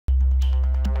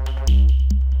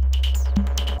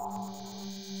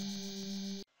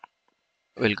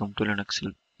Welcome to Linux.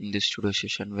 In this tutorial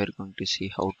session, we are going to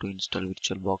see how to install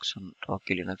Virtualbox on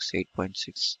Rocky Linux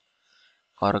 8.6.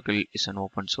 Oracle is an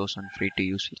open source and free to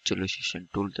use virtualization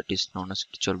tool that is known as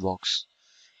Virtualbox.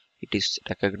 It is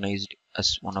recognized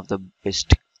as one of the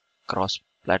best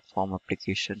cross-platform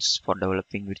applications for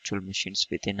developing virtual machines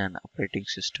within an operating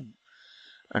system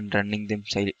and running them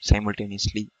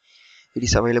simultaneously. It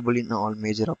is available in all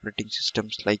major operating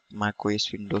systems like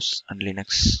macOS, Windows, and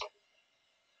Linux.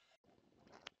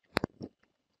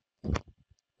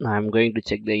 Now I'm going to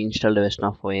check the installed version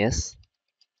of OS.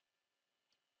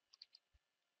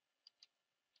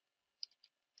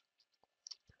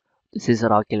 This is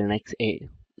Rocky Linux 8.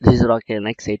 This is Rocky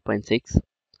Linux 8.6.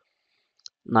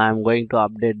 Now I'm going to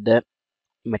update the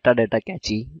metadata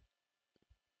cache.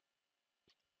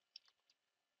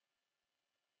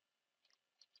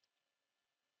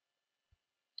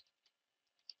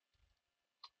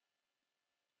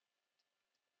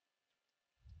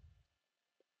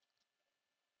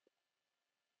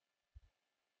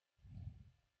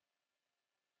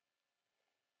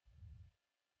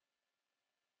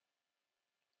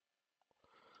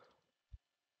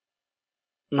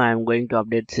 Now I'm going to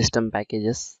update system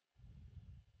packages.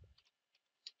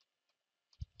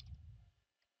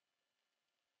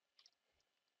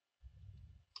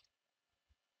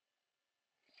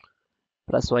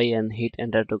 Press Y and hit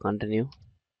enter to continue.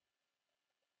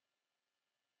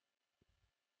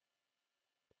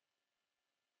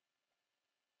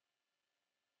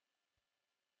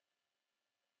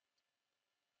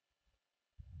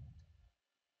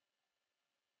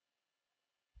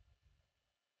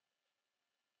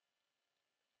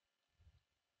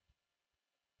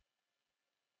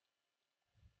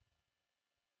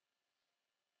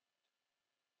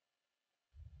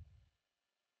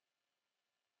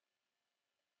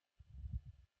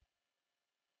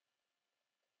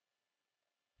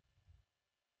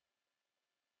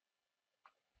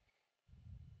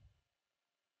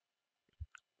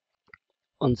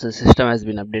 Once the system has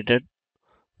been updated,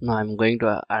 now I'm going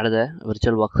to add the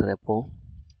VirtualBox repo.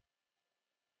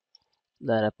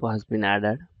 The repo has been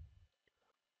added.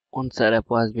 Once the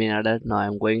repo has been added, now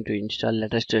I'm going to install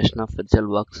latest version of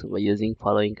VirtualBox by using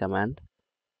following command.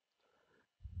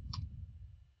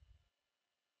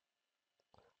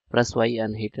 Press Y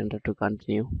and hit enter to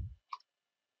continue.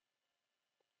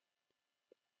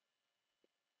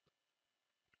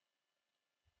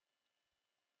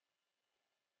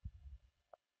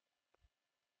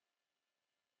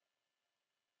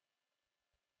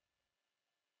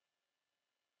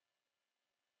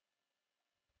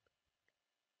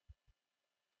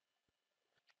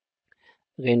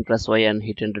 Again press Y and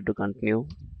hit enter to continue.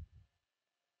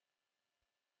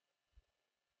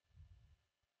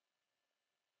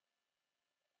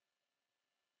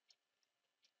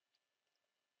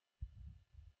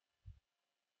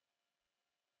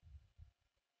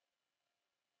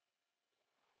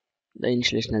 The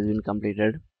installation has been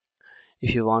completed.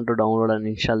 If you want to download and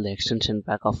install the extension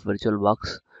pack of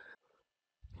VirtualBox,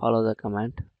 follow the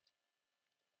command.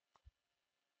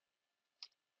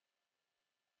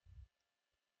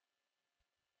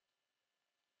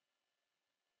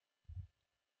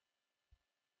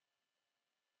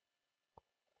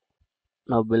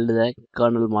 Now build the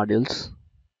kernel modules.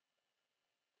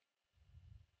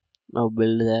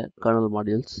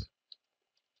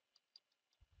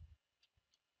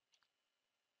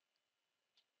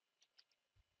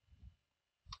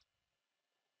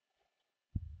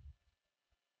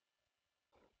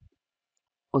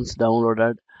 Once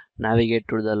downloaded, navigate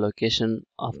to the location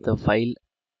of the file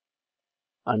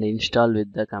and install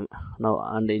with the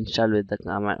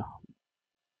command.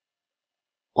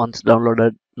 Once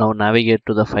downloaded, now navigate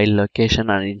to the file location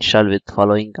and install with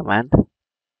following command.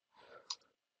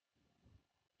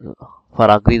 For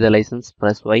agree the license,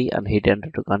 press Y and hit enter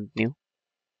to continue.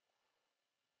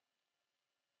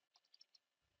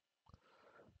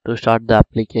 To start the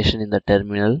application in the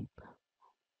terminal,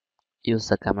 use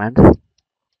the command.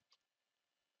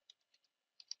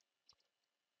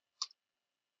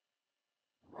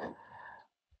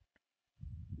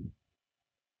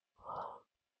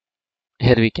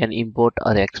 Here we can import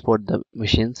or export the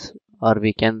machines, or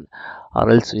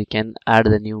else we can add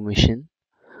the new machine.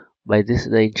 By this,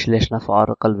 the installation of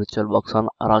Oracle VirtualBox on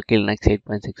Oracle Linux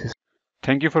 8.6 is.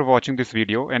 Thank you for watching this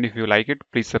video, and if you like it,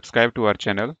 please subscribe to our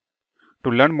channel.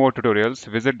 To learn more tutorials,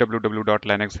 visit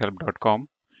www.linuxhelp.com,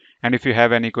 and if you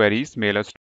have any queries, mail us